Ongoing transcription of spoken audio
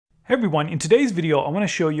Hey everyone, in today's video, I want to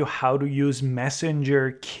show you how to use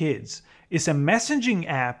Messenger Kids. It's a messaging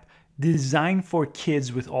app designed for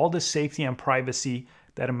kids with all the safety and privacy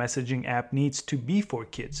that a messaging app needs to be for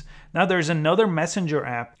kids. Now there's another messenger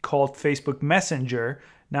app called Facebook Messenger.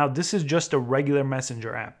 Now this is just a regular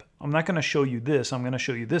messenger app. I'm not going to show you this, I'm going to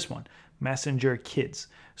show you this one, Messenger Kids.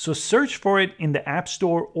 So search for it in the App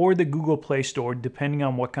Store or the Google Play Store, depending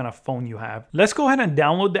on what kind of phone you have. Let's go ahead and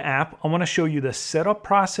download the app. I want to show you the setup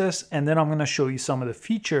process, and then I'm going to show you some of the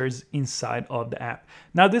features inside of the app.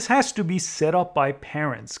 Now this has to be set up by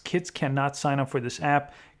parents. Kids cannot sign up for this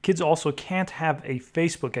app. Kids also can't have a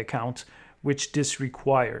Facebook account, which this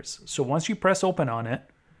requires. So once you press open on it,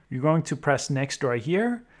 you're going to press next right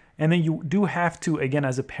here. And then you do have to, again,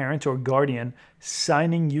 as a parent or guardian,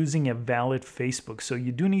 sign in using a valid Facebook. So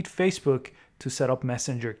you do need Facebook to set up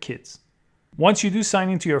Messenger Kids. Once you do sign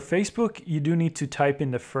into your Facebook, you do need to type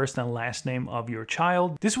in the first and last name of your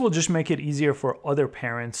child. This will just make it easier for other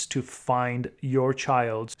parents to find your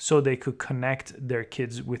child so they could connect their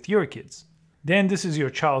kids with your kids. Then this is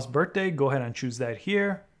your child's birthday. Go ahead and choose that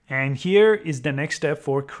here. And here is the next step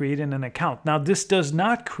for creating an account. Now, this does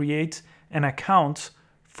not create an account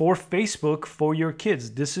for Facebook for your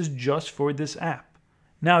kids. This is just for this app.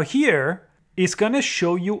 Now here, it's gonna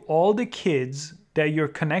show you all the kids that you're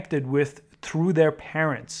connected with through their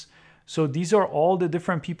parents. So these are all the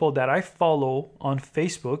different people that I follow on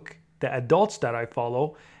Facebook, the adults that I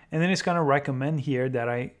follow, and then it's gonna recommend here that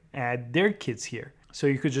I add their kids here. So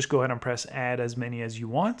you could just go ahead and press add as many as you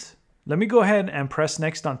want. Let me go ahead and press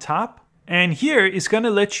next on top. And here it's going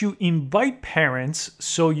to let you invite parents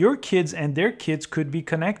so your kids and their kids could be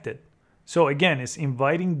connected. So again, it's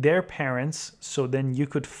inviting their parents so then you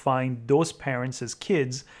could find those parents as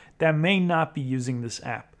kids that may not be using this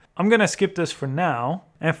app. I'm going to skip this for now.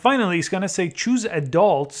 And finally, it's going to say choose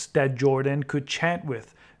adults that Jordan could chat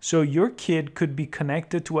with. So your kid could be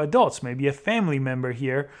connected to adults, maybe a family member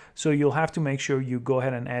here. So you'll have to make sure you go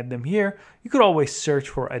ahead and add them here. You could always search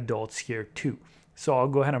for adults here too. So I'll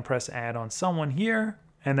go ahead and press add on someone here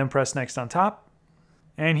and then press next on top.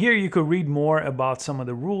 And here you could read more about some of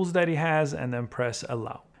the rules that he has and then press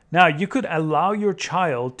allow. Now you could allow your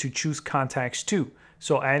child to choose contacts too.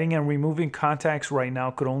 So adding and removing contacts right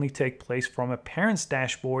now could only take place from a parent's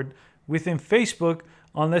dashboard within Facebook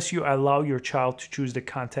unless you allow your child to choose the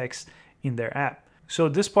contacts in their app. So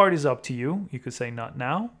this part is up to you. You could say not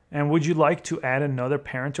now. And would you like to add another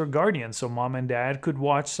parent or guardian? So mom and dad could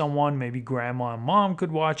watch someone, maybe grandma and mom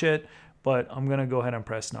could watch it, but I'm gonna go ahead and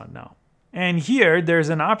press not now. And here there's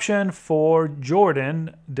an option for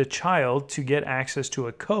Jordan, the child, to get access to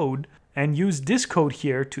a code and use this code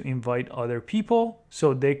here to invite other people.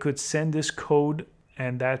 So they could send this code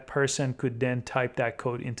and that person could then type that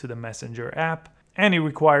code into the Messenger app, and it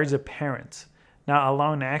requires a parent. Now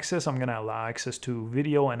allowing access, I'm gonna allow access to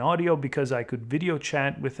video and audio because I could video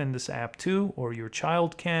chat within this app too, or your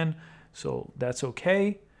child can, so that's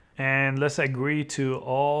okay. And let's agree to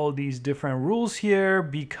all these different rules here.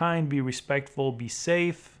 Be kind, be respectful, be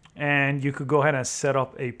safe. And you could go ahead and set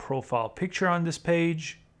up a profile picture on this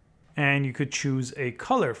page. And you could choose a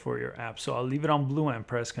color for your app. So I'll leave it on blue and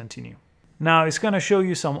press continue. Now it's gonna show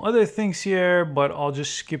you some other things here, but I'll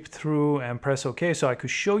just skip through and press OK so I could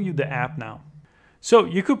show you the app now. So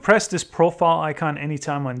you could press this profile icon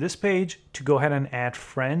anytime on this page to go ahead and add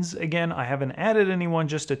friends. Again, I haven't added anyone,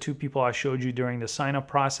 just the two people I showed you during the sign up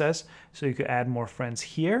process. So you could add more friends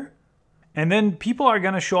here. And then people are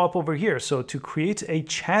gonna show up over here. So to create a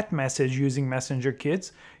chat message using Messenger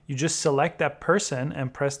Kids, you just select that person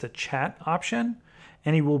and press the chat option,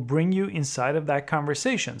 and it will bring you inside of that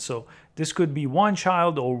conversation. So this could be one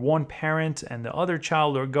child or one parent and the other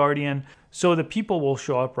child or guardian. So the people will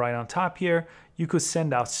show up right on top here. You could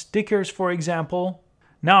send out stickers, for example.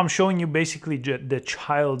 Now I'm showing you basically the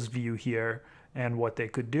child's view here and what they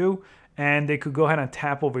could do. And they could go ahead and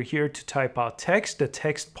tap over here to type out text. The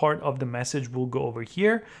text part of the message will go over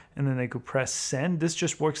here, and then they could press send. This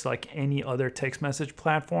just works like any other text message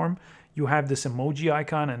platform. You have this emoji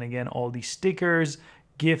icon, and again, all these stickers,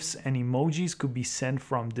 GIFs, and emojis could be sent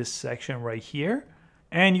from this section right here.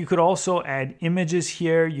 And you could also add images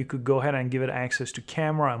here. You could go ahead and give it access to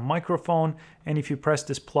camera and microphone. And if you press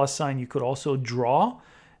this plus sign, you could also draw,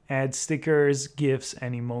 add stickers, GIFs,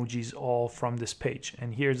 and emojis all from this page.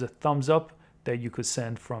 And here's a thumbs up that you could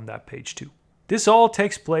send from that page too. This all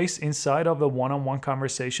takes place inside of a one-on-one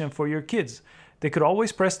conversation for your kids. They could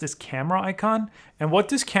always press this camera icon. And what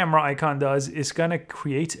this camera icon does is gonna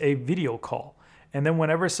create a video call. And then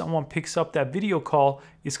whenever someone picks up that video call,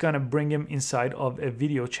 it's gonna bring him inside of a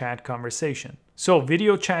video chat conversation. So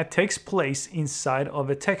video chat takes place inside of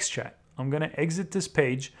a text chat. I'm gonna exit this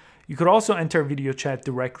page. You could also enter video chat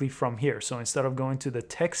directly from here. So instead of going to the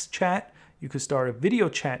text chat, you could start a video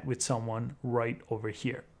chat with someone right over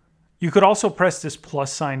here. You could also press this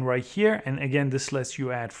plus sign right here. And again, this lets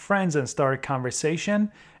you add friends and start a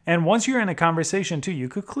conversation. And once you're in a conversation too, you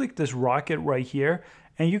could click this rocket right here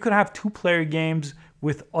and you could have 2-player games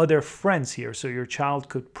with other friends here. So your child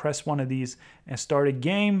could press one of these and start a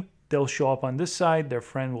game. They'll show up on this side, their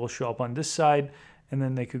friend will show up on this side, and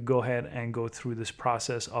then they could go ahead and go through this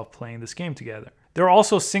process of playing this game together. There are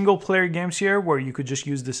also single-player games here where you could just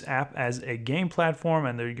use this app as a game platform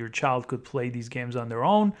and your child could play these games on their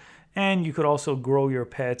own. And you could also grow your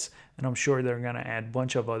pets, and I'm sure they're going to add a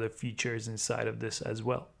bunch of other features inside of this as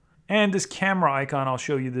well. And this camera icon, I'll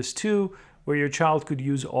show you this too, where your child could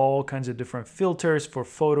use all kinds of different filters for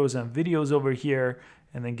photos and videos over here,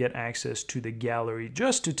 and then get access to the gallery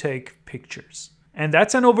just to take pictures. And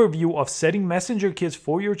that's an overview of setting Messenger Kids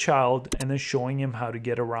for your child and then showing him how to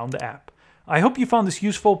get around the app. I hope you found this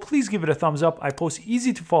useful. Please give it a thumbs up. I post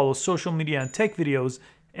easy to follow social media and tech videos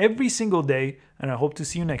every single day, and I hope to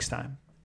see you next time.